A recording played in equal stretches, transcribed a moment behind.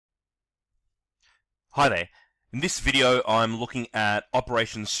Hi there. In this video, I'm looking at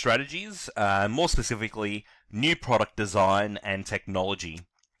operations strategies, more specifically, new product design and technology.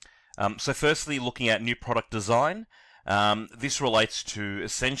 So firstly, looking at new product design, this relates to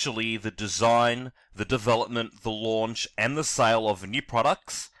essentially the design, the development, the launch, and the sale of new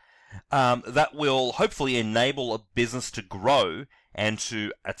products that will hopefully enable a business to grow and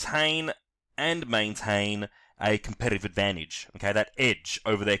to attain and maintain a competitive advantage, okay, that edge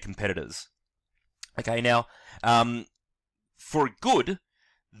over their competitors. Okay, now, for a good,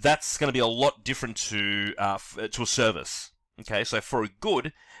 that's going to be a lot different to a service. Okay, so for a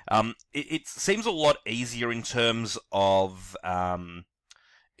good, it seems a lot easier in terms of the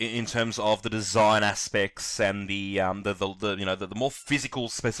design aspects and the more physical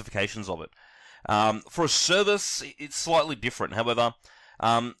specifications of it. For a service, it's slightly different. However,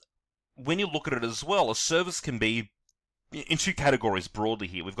 when you look at it as well, a service can be in two categories broadly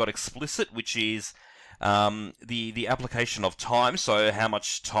here. We've got explicit, which is the application of time, so how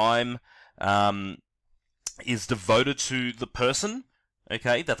much time is devoted to the person,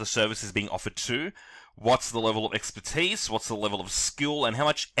 okay, that the service is being offered to. What's the level of expertise, what's the level of skill, and how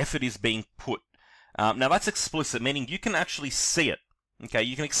much effort is being put. Now that's explicit, meaning you can actually see it, okay,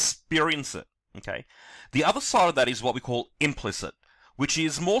 you can experience it, okay. The other side of that is what we call implicit, which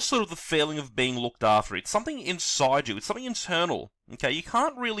is more sort of the feeling of being looked after. It's something inside you. It's something internal. Okay, you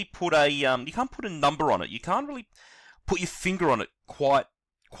can't really put a number on it. You can't really put your finger on it quite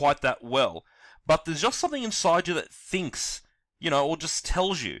that well. But there's just something inside you that thinks, or just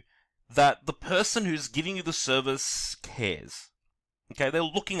tells you that the person who's giving you the service cares. Okay, they're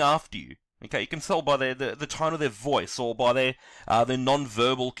looking after you. Okay, you can tell by the tone of their voice or by their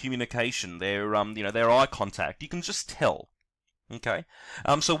non-verbal communication, their eye contact. You can just tell. Okay,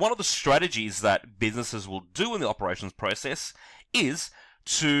 so one of the strategies that businesses will do in the operations process is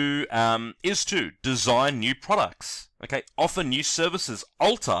to design new products. Okay, offer new services,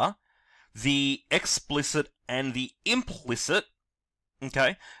 alter the explicit and the implicit,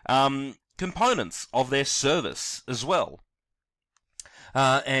 okay, components of their service as well.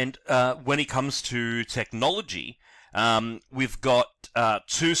 And when it comes to technology, we've got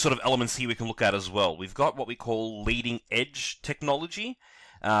two sort of elements here we can look at as well. We've got what we call leading edge technology.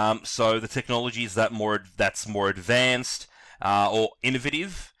 So the technologies that's more advanced or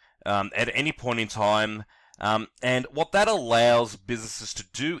innovative at any point in time. And what that allows businesses to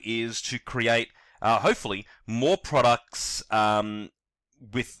do is to create, hopefully, more products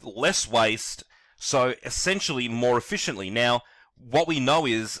with less waste, so essentially more efficiently. Now, what we know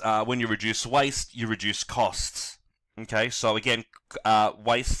is when you reduce waste, you reduce costs. Okay, so again,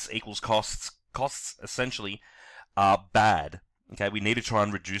 wastes equals costs. Costs essentially are bad. Okay, we need to try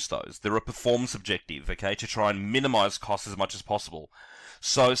and reduce those. They're a performance objective, okay, to try and minimize costs as much as possible.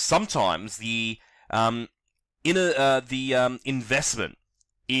 So sometimes the investment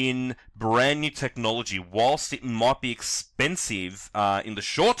in brand new technology, whilst it might be expensive in the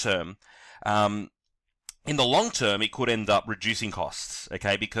short term, in the long term, it could end up reducing costs,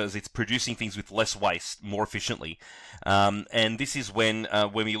 okay, because it's producing things with less waste more efficiently. And this is when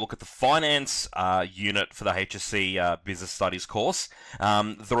we look at the finance unit for the HSC Business Studies course,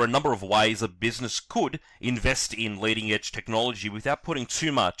 there are a number of ways a business could invest in leading-edge technology without putting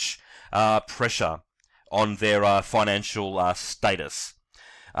too much pressure on their financial status.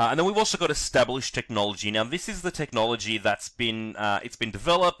 And then we've also got established technology. Now, this is the technology that's been it's been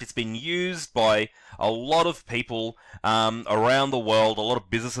developed, it's been used by a lot of people around the world, a lot of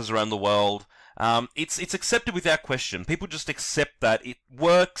businesses around the world. It's accepted without question. People just accept that it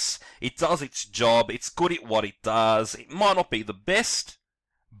works, it does its job, it's good at what it does. It might not be the best,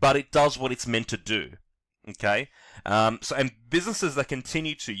 but it does what it's meant to do. Okay, and businesses that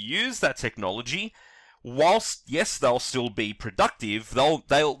continue to use that technology, whilst yes, they'll still be productive,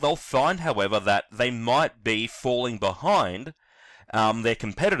 they'll find, however, that they might be falling behind their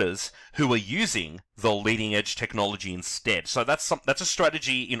competitors who are using the leading edge technology instead. So that's a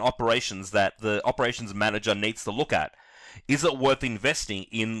strategy in operations that the operations manager needs to look at. Is it worth investing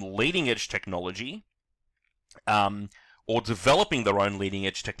in leading edge technology, or developing their own leading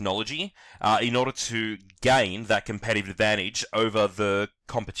edge technology in order to gain that competitive advantage over the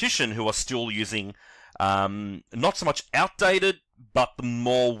competition who are still using not so much outdated, but the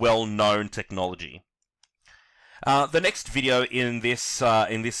more well-known technology. The next video in this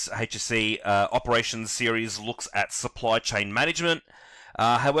HSC operations series looks at supply chain management.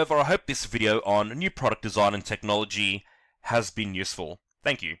 However, I hope this video on new product design and technology has been useful.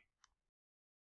 Thank you.